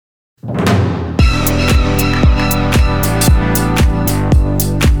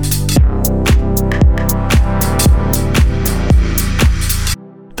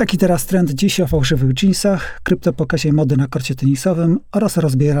Taki teraz trend dziś o fałszywych jeansach, kryptopokazie mody na korcie tenisowym oraz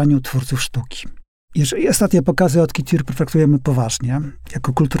rozbieraniu twórców sztuki. Jeżeli ostatnie pokazy od Taki traktujemy poważnie,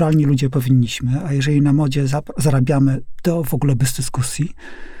 jako kulturalni ludzie powinniśmy, a jeżeli na modzie zarabiamy, to w ogóle bez dyskusji,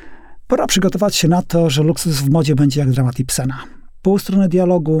 pora przygotować się na to, że luksus w modzie będzie jak dramat Ibsena. Pół strony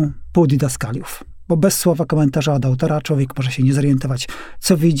dialogu, pół didaskaliów. Bo bez słowa komentarza od autora człowiek może się nie zorientować,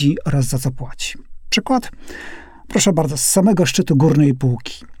 co widzi oraz za co płaci. Przykład? Proszę bardzo, z samego szczytu górnej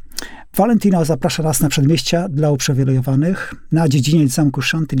półki. Valentino zaprasza nas na przedmieścia dla uprzywilejowanych, na dziedziniec zamku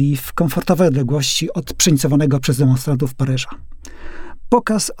Chantilly w komfortowej odległości od przenicowanego przez demonstrantów Paryża.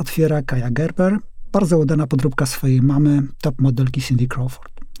 Pokaz otwiera Kaja Gerber, bardzo udana podróbka swojej mamy, top modelki Cindy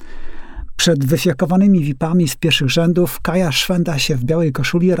Crawford. Przed wyfiakowanymi VIP-ami z pierwszych rzędów Kaja szwenda się w białej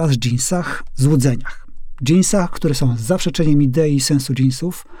koszuli oraz dżinsach, złudzeniach. Dżinsach, które są zaprzeczeniem idei i sensu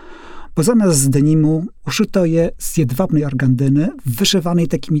dżinsów, bo zamiast z denimu uszyto je z jedwabnej organdyny, wyszywanej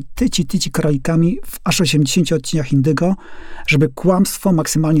takimi tyci koralikami w aż 80 odcieniach indygo, żeby kłamstwo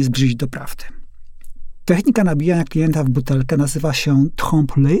maksymalnie zbliżyć do prawdy. Technika nabijania klienta w butelkę nazywa się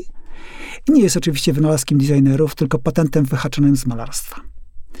trompe-l'œil i nie jest oczywiście wynalazkiem designerów, tylko patentem wyhaczonym z malarstwa.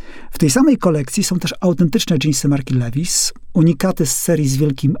 W tej samej kolekcji są też autentyczne dżinsy marki Levi's, unikaty z serii z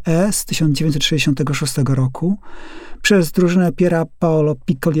wielkim E z 1966 roku, przez drużynę Piera Paolo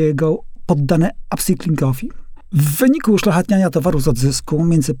Piccoliego poddane upcyclingowi. W wyniku uszlachetniania towaru z odzysku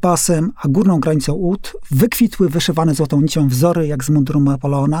między pasem a górną granicą ud wykwitły wyszywane złotą nicią wzory jak z munduru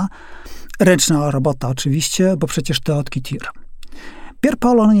Napoleona. Ręczna robota oczywiście, bo przecież to od Taki. Pier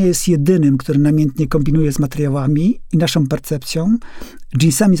Paolo nie jest jedynym, który namiętnie kombinuje z materiałami i naszą percepcją.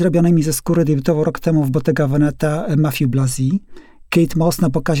 Jeansami zrobionymi ze skóry debiutował rok temu w Bottega Veneta Matthew Blasi. Kate Moss na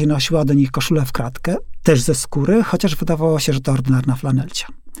pokazie nosiła do nich koszulę w kratkę, też ze skóry, chociaż wydawało się, że to ordynarna flanelcia.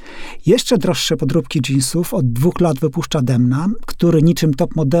 Jeszcze droższe podróbki jeansów od 2 lat wypuszcza Demna, który niczym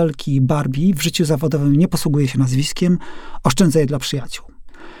top modelki Barbie w życiu zawodowym nie posługuje się nazwiskiem, oszczędza je dla przyjaciół.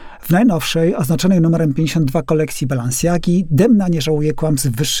 W najnowszej, oznaczonej numerem 52 kolekcji Balenciagi, Demna nie żałuje kłamstw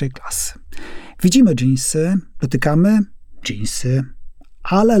wyższej klasy. Widzimy jeansy, dotykamy jeansy,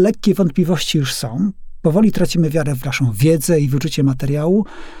 ale lekkie wątpliwości już są. Powoli tracimy wiarę w naszą wiedzę i wyczucie materiału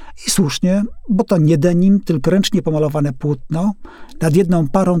i słusznie, bo to nie denim, tylko ręcznie pomalowane płótno. Nad jedną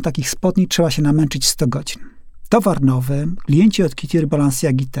parą takich spodni trzeba się namęczyć 100 godzin. Towar nowy, klienci od Taki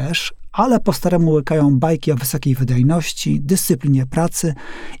Balenciagi też, ale po staremu łykają bajki o wysokiej wydajności, dyscyplinie pracy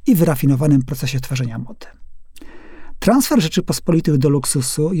i wyrafinowanym procesie tworzenia mody. Transfer Rzeczypospolitych do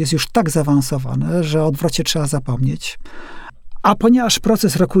luksusu jest już tak zaawansowany, że o odwrocie trzeba zapomnieć. A ponieważ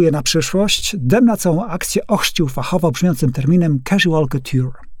proces rokuje na przyszłość, Demna całą akcję ochrzcił fachowo brzmiącym terminem casual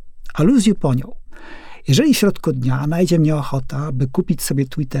couture. Aluzję poniął. Jeżeli w środku dnia najdzie mnie ochota, by kupić sobie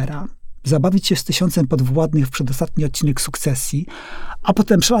Twittera, zabawić się z 1000 podwładnych w przedostatni odcinek Sukcesji, a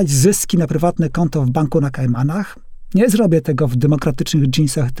potem przelać zyski na prywatne konto w banku na Kajmanach, nie zrobię tego w demokratycznych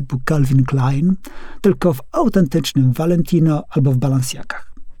jeansach typu Calvin Klein, tylko w autentycznym Valentino albo w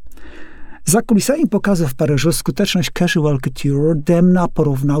Balenciagach. Za kulisami pokazu w Paryżu skuteczność casual couture Demna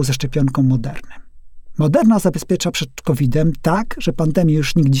porównał ze szczepionką Moderny. Moderna zabezpiecza przed COVID-em tak, że pandemii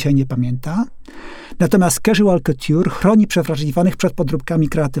już nikt dzisiaj nie pamięta. Natomiast casual couture chroni przewrażliwianych przed podróbkami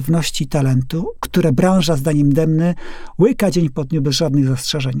kreatywności i talentu, które branża, zdaniem Demny, łyka dzień po dniu bez żadnych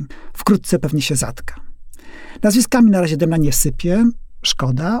zastrzeżeń. Wkrótce pewnie się zatka. Nazwiskami na razie Demna nie sypie,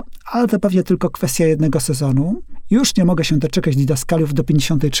 szkoda, ale to pewnie tylko kwestia jednego sezonu. Już nie mogę się doczekać didaskaliów do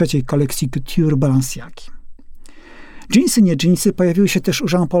 53. kolekcji couture Balenciagi. Jeansy, nie jeansy pojawiły się też u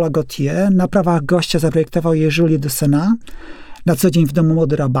Jean-Paula Gaultier. Na prawach gościa zaprojektował je Jules de Senat, na co dzień w domu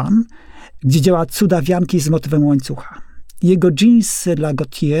mody Rabanne, gdzie działa cuda wianki z motywem łańcucha. Jego jeansy dla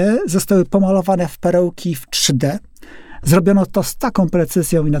Gaultier zostały pomalowane w perełki w 3D. Zrobiono to z taką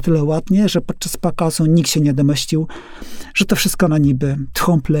precyzją i na tyle ładnie, że podczas pokazu nikt się nie domyślił, że to wszystko na niby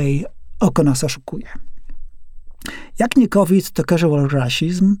trompe-l'œil, oko nas oszukuje. Jak nie COVID, to casual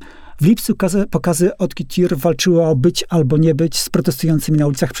rasizm. W lipcu pokazy od Taki walczyły o być albo nie być z protestującymi na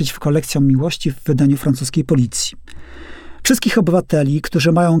ulicach przeciwko lekcjom miłości w wydaniu francuskiej policji. Wszystkich obywateli,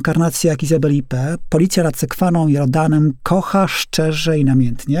 którzy mają karnację jak Izabeli P., policja nad Sekwaną i Rodanem kocha szczerze i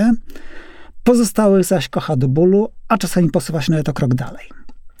namiętnie. Pozostałych zaś kocha do bólu, a czasami posuwa się nawet o krok dalej.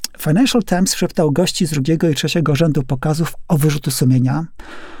 Financial Times przepytał gości z 2. i 3. rzędu pokazów o wyrzuty sumienia,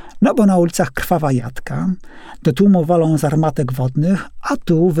 no bo na ulicach krwawa jadka, do tłumu walą z armatek wodnych, a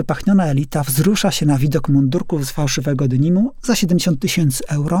tu wypachniona elita wzrusza się na widok mundurków z fałszywego denimu za 70 000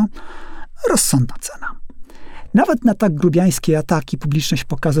 euro. Rozsądna cena. Nawet na tak grubiańskie ataki publiczność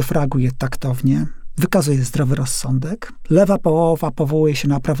pokazów reaguje taktownie, wykazuje zdrowy rozsądek. Lewa połowa powołuje się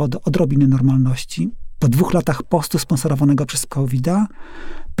na prawo do odrobiny normalności. Po 2 latach postu sponsorowanego przez COVID-a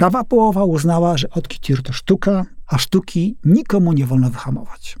Prawa połowa uznała, że haute couture to sztuka, a sztuki nikomu nie wolno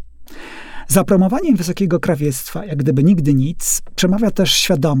wyhamować. Za promowaniem wysokiego krawiectwa, jak gdyby nigdy nic, przemawia też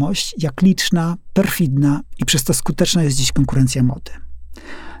świadomość, jak liczna, perfidna i przez to skuteczna jest dziś konkurencja mody.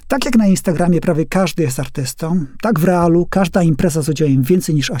 Tak jak na Instagramie prawie każdy jest artystą, tak w realu każda impreza z udziałem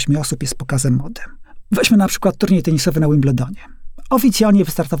więcej niż 8 osób jest pokazem mody. Weźmy na przykład turniej tenisowy na Wimbledonie. Oficjalnie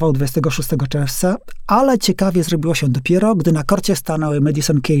wystartował 26 czerwca, ale ciekawie zrobiło się dopiero, gdy na korcie stanęły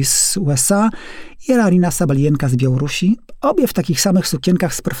Madison Keys z USA i Arina Sabalienka z Białorusi, obie w takich samych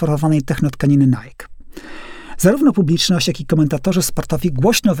sukienkach z perforowanej technotkaniny Nike. Zarówno publiczność, jak i komentatorzy sportowi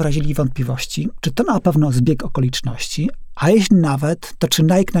głośno wyrazili wątpliwości, czy to na pewno zbieg okoliczności, a jeśli nawet, to czy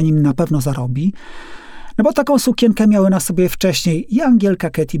Nike na nim na pewno zarobi, no bo taką sukienkę miały na sobie wcześniej i Angielka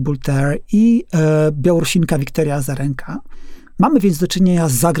Katie Boulter i Białorusinka Wiktoria Azarenka. Mamy więc do czynienia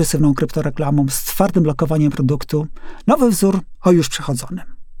z agresywną kryptoreklamą, z twardym blokowaniem produktu. Nowy wzór o już przechodzonym.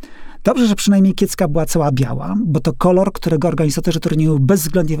 Dobrze, że przynajmniej kiecka była cała biała, bo to kolor, którego organizatorzy turnieju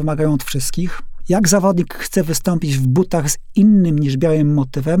bezwzględnie wymagają od wszystkich. Jak zawodnik chce wystąpić w butach z innym niż białym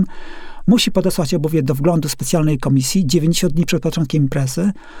motywem, musi podesłać obuwie do wglądu specjalnej komisji 90 dni przed początkiem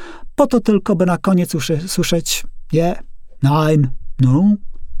imprezy, po to tylko, by na koniec słyszeć yeah, nein, no,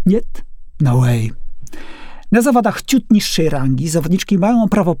 niet, no way. Na zawodach ciut niższej rangi zawodniczki mają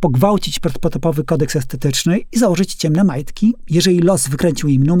prawo pogwałcić prototypowy kodeks estetyczny i założyć ciemne majtki, jeżeli los wykręcił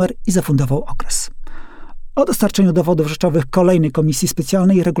im numer i zafundował okres. O dostarczeniu dowodów rzeczowych kolejnej komisji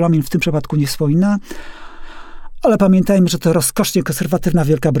specjalnej regulamin w tym przypadku nie wspomina, ale pamiętajmy, że to rozkosznie konserwatywna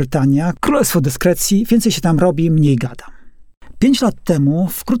Wielka Brytania, królestwo dyskrecji, więcej się tam robi, mniej gada. 5 lat temu,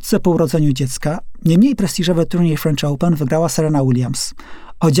 wkrótce po urodzeniu dziecka, nie mniej prestiżowy turniej French Open wygrała Serena Williams,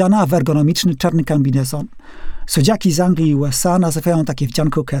 odziana w ergonomiczny czarny kombinezon. Słodziaki z Anglii i USA nazywają takie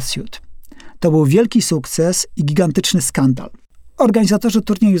wdzianko catsuit. To był wielki sukces i gigantyczny skandal. Organizatorzy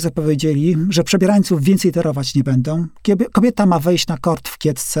turnieju zapowiedzieli, że przebierańców więcej torerować nie będą. Kobieta ma wejść na kort w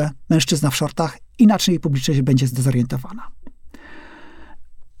kiecce, mężczyzna w shortach, inaczej publiczność będzie zdezorientowana.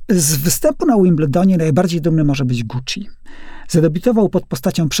 Z występu na Wimbledonie najbardziej dumny może być Gucci. Zadebiutował pod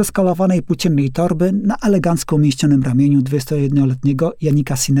postacią przeskalowanej płóciennej torby na elegancko umieśnionym ramieniu 21-letniego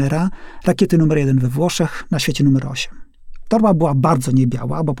Jannika Sinnera, rakiety numer 1 we Włoszech, na świecie numer 8. Torba była bardzo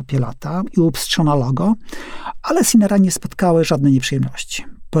niebiała, bo popielata i upstrzona logo, ale Sinnera nie spotkały żadnej nieprzyjemności.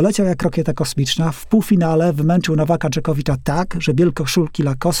 Poleciał jak rakieta kosmiczna, w półfinale wymęczył Nowaka Dżokowicza tak, że biel koszulki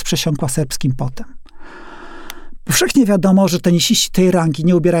Lacoste przesiąkła serbskim potem. Powszechnie wiadomo, że tenisiści tej rangi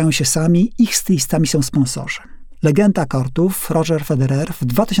nie ubierają się sami, ich stylistami są sponsorzy. Legenda kortów, Roger Federer, w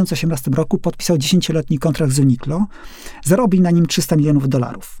 2018 roku podpisał 10-letni kontrakt z Uniqlo. Zarobi na nim $300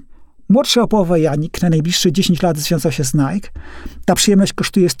 milionów. Młodszy o połowę Jannik na najbliższe 10 lat związał się z Nike. Ta przyjemność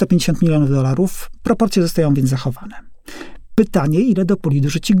kosztuje $150 milionów. Proporcje zostają więc zachowane. Pytanie, ile do puli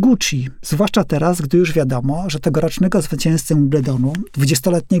dorzuci Gucci? Zwłaszcza teraz, gdy już wiadomo, że tegorocznego zwycięzcę Wimbledonu,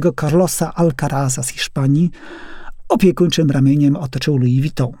 20-letniego Carlosa Alcaraza z Hiszpanii, opiekuńczym ramieniem otoczył Louis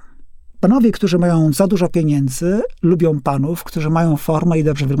Vuitton. Panowie, którzy mają za dużo pieniędzy, lubią panów, którzy mają formę i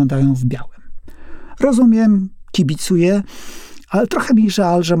dobrze wyglądają w białym. Rozumiem, kibicuję, ale trochę mi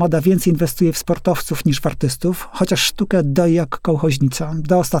żal, że moda więcej inwestuje w sportowców niż w artystów, chociaż sztukę doi jak kołchoźnica,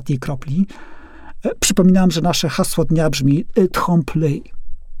 do ostatniej kropli. Przypominam, że nasze hasło dnia brzmi trompe-l'œil.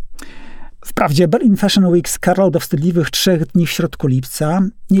 Wprawdzie Berlin Fashion Week skarał do wstydliwych 3 dni w środku lipca.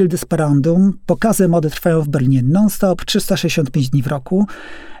 Nil desperandum. Pokazy mody trwają w Berlinie non-stop, 365 dni w roku.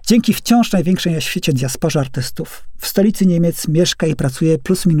 Dzięki wciąż największej na świecie diasporze artystów. W stolicy Niemiec mieszka i pracuje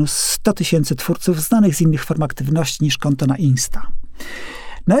plus minus 100 000 twórców znanych z innych form aktywności niż konto na Insta.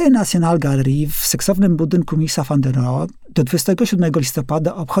 Neue National Gallery w seksownym budynku Mies van der Rohe do 27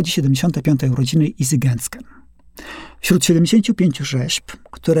 listopada obchodzi 75. urodziny Isy Gensken. Wśród 75 rzeźb,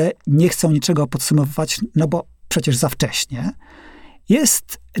 które nie chcą niczego podsumowywać, no bo przecież za wcześnie,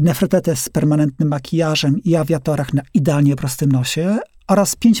 jest Nefertete z permanentnym makijażem i awiatorach na idealnie prostym nosie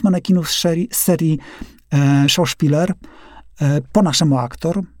oraz 5 manekinów z serii Schauspieler, po naszemu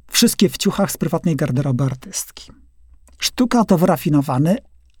aktor, wszystkie w ciuchach z prywatnej garderoby artystki. Sztuka to wyrafinowany,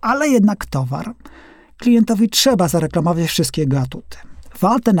 ale jednak towar. Klientowi trzeba zareklamować wszystkie jego atuty. W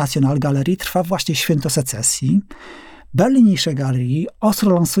Alte National Gallery trwa właśnie święto secesji. Berlinische Galerie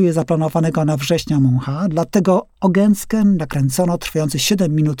ostro lansuje zaplanowanego na września Muncha, dlatego o Gensken nakręcono trwający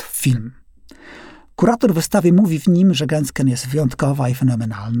 7 minut film. Kurator wystawy mówi w nim, że Gensken jest wyjątkowa i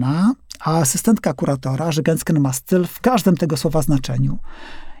fenomenalna, a asystentka kuratora, że Gensken ma styl w każdym tego słowa znaczeniu.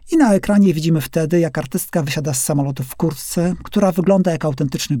 I na ekranie widzimy wtedy, jak artystka wysiada z samolotu w kurtce, która wygląda jak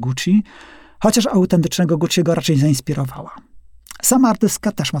autentyczny Gucci, chociaż autentycznego Gucci'ego raczej zainspirowała. Sama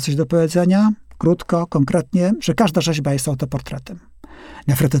artystka też ma coś do powiedzenia, krótko, konkretnie, że każda rzeźba jest autoportretem.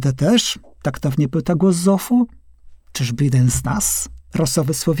 Nefertete też taktownie pyta głos Zofu. Czyżby jeden z nas,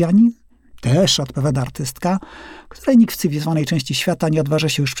 rasowy Słowianin? Też odpowiada artystka, której nikt w cywilizowanej części świata nie odważy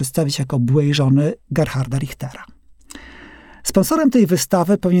się już przedstawić jako byłej żony Gerharda Richtera. Sponsorem tej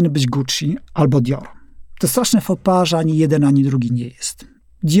wystawy powinien być Gucci albo Dior. To straszne faux pas, że ani jeden, ani drugi nie jest.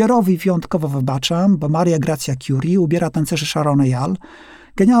 Diorowi wyjątkowo wybaczam, bo Maria Grazia Curie ubiera tancerzy Sharon Eyal,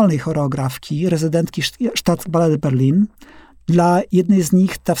 genialnej choreografki, rezydentki Staatsballet Berlin. Dla jednej z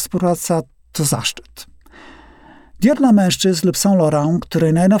nich ta współpraca to zaszczyt. Dior dla mężczyzn lub Saint Laurent,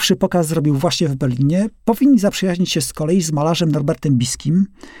 który najnowszy pokaz zrobił właśnie w Berlinie, powinni zaprzyjaźnić się z kolei z malarzem Norbertem Biskim.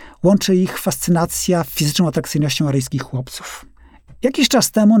 Łączy ich fascynacja fizyczną atrakcyjnością aryjskich chłopców. Jakiś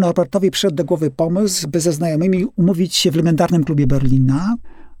czas temu Norbertowi przyszedł do głowy pomysł, by ze znajomymi umówić się w legendarnym klubie Berlina,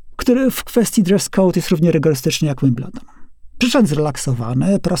 który w kwestii dress code jest równie rygorystyczny jak Wimbledon. Przyszedł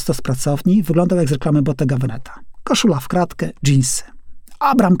zrelaksowany, prosto z pracowni, wyglądał jak z reklamy Bottega Veneta. Koszula w kratkę, dżinsy.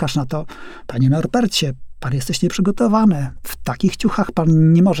 A bramkarz na to: panie Norbercie, pan jesteś nieprzygotowany. W takich ciuchach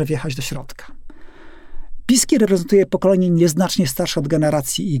pan nie może wjechać do środka. Biski reprezentuje pokolenie nieznacznie starsze od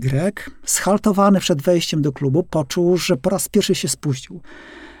generacji Y. Schaltowany przed wejściem do klubu poczuł, że po raz pierwszy się spóźnił.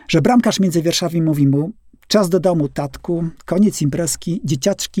 Że bramkarz między wierszami mówi mu: czas do domu, tatku, koniec imprezki,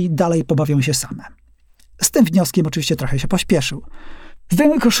 dzieciaczki dalej pobawią się same. Z tym wnioskiem oczywiście trochę się pośpieszył.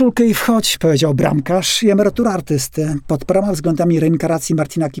 Zdejmuj koszulkę i wchodź, powiedział bramkarz, i emerytura artysty pod paroma względami reinkarnacji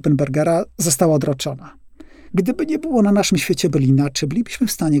Martina Kippenbergera została odroczona. Gdyby nie było na naszym świecie Berlina, czy bylibyśmy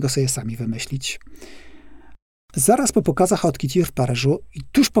w stanie go sobie sami wymyślić? Zaraz po pokazach haute couture w Paryżu i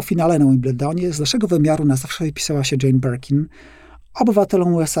tuż po finale na Wimbledonie z naszego wymiaru na zawsze wypisała się Jane Birkin,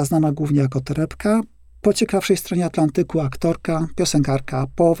 obywatelą USA znana głównie jako torebka, po ciekawszej stronie Atlantyku aktorka, piosenkarka,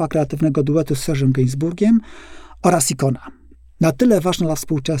 połowa kreatywnego duetu z Serge'em Gainsbourgiem oraz ikona. Na tyle ważna dla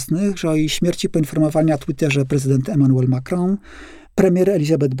współczesnych, że o jej śmierci poinformowali na Twitterze prezydent Emmanuel Macron, premier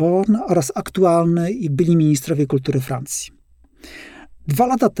Elisabeth Borne oraz aktualny i byli ministrowie kultury Francji. 2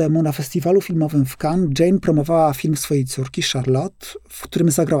 lata temu na festiwalu filmowym w Cannes Jane promowała film swojej córki Charlotte, w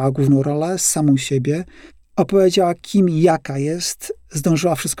którym zagrała główną rolę, samą siebie, opowiedziała kim i jaka jest,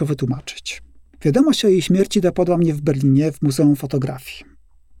 zdążyła wszystko wytłumaczyć. Wiadomość o jej śmierci dopadła mnie w Berlinie w Muzeum Fotografii.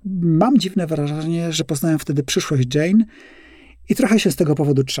 Mam dziwne wrażenie, że poznałem wtedy przyszłość Jane i trochę się z tego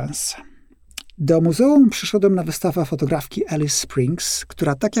powodu trzęsę. Do muzeum przyszedłem na wystawę fotografki Alice Springs,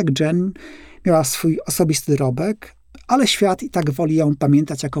 która tak jak Jane miała swój osobisty dorobek, ale świat i tak woli ją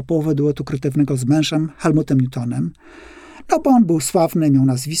pamiętać jako połowę duetu kreatywnego z mężem Helmutem Newtonem, no bo on był sławny, miał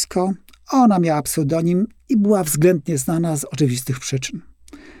nazwisko, a ona miała pseudonim i była względnie znana z oczywistych przyczyn.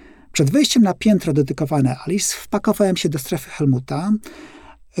 Przed wejściem na piętro dedykowane Alice wpakowałem się do strefy Helmuta.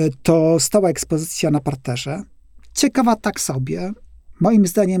 To stała ekspozycja na parterze. Ciekawa tak sobie. Moim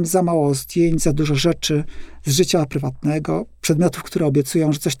zdaniem za mało zdjęć, za dużo rzeczy z życia prywatnego, przedmiotów, które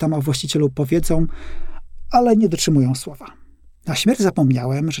obiecują, że coś tam o właścicielu powiedzą, ale nie dotrzymują słowa. Na śmierć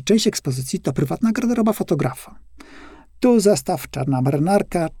zapomniałem, że część ekspozycji to prywatna garderoba fotografa. Tu zestaw czarna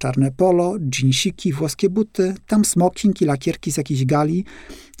marynarka, czarne polo, dżinsiki, włoskie buty, tam smoking i lakierki z jakiejś gali.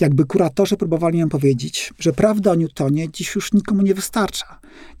 Jakby kuratorzy próbowali nam powiedzieć, że prawda o Newtonie dziś już nikomu nie wystarcza.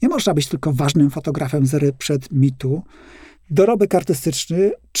 Nie można być tylko ważnym fotografem z ery przed Me Too. Dorobek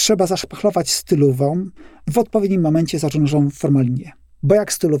artystyczny trzeba zaszpachlować stylówą, w odpowiednim momencie zaczążą w formalinie. Bo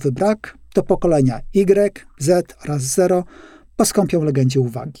jak stylowy brak, to pokolenia Y, Z oraz 0 poskąpią legendzie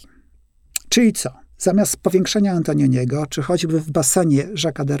uwagi. Czyli co? Zamiast powiększenia Antonioniego, czy choćby w basenie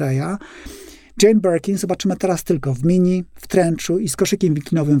Jacques'a Dereya, Jane Birkin zobaczymy teraz tylko w mini, w trenchu i z koszykiem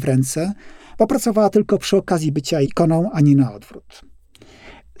wiklinowym w ręce, bo pracowała tylko przy okazji bycia ikoną, a nie na odwrót.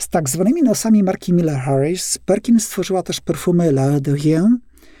 Z tak zwanymi nosami marki Miller Harris Birkin stworzyła też perfumy La de Rien,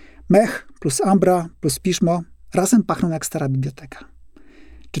 mech plus ambra plus piżmo razem pachną jak stara biblioteka.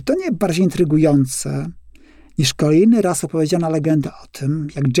 Czy to nie bardziej intrygujące niż kolejny raz opowiedziana legenda o tym,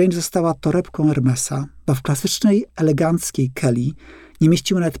 jak Jane została torebką Hermesa, bo w klasycznej, eleganckiej Kelly nie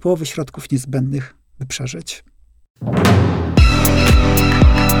mieściły nawet połowy środków niezbędnych, by przeżyć?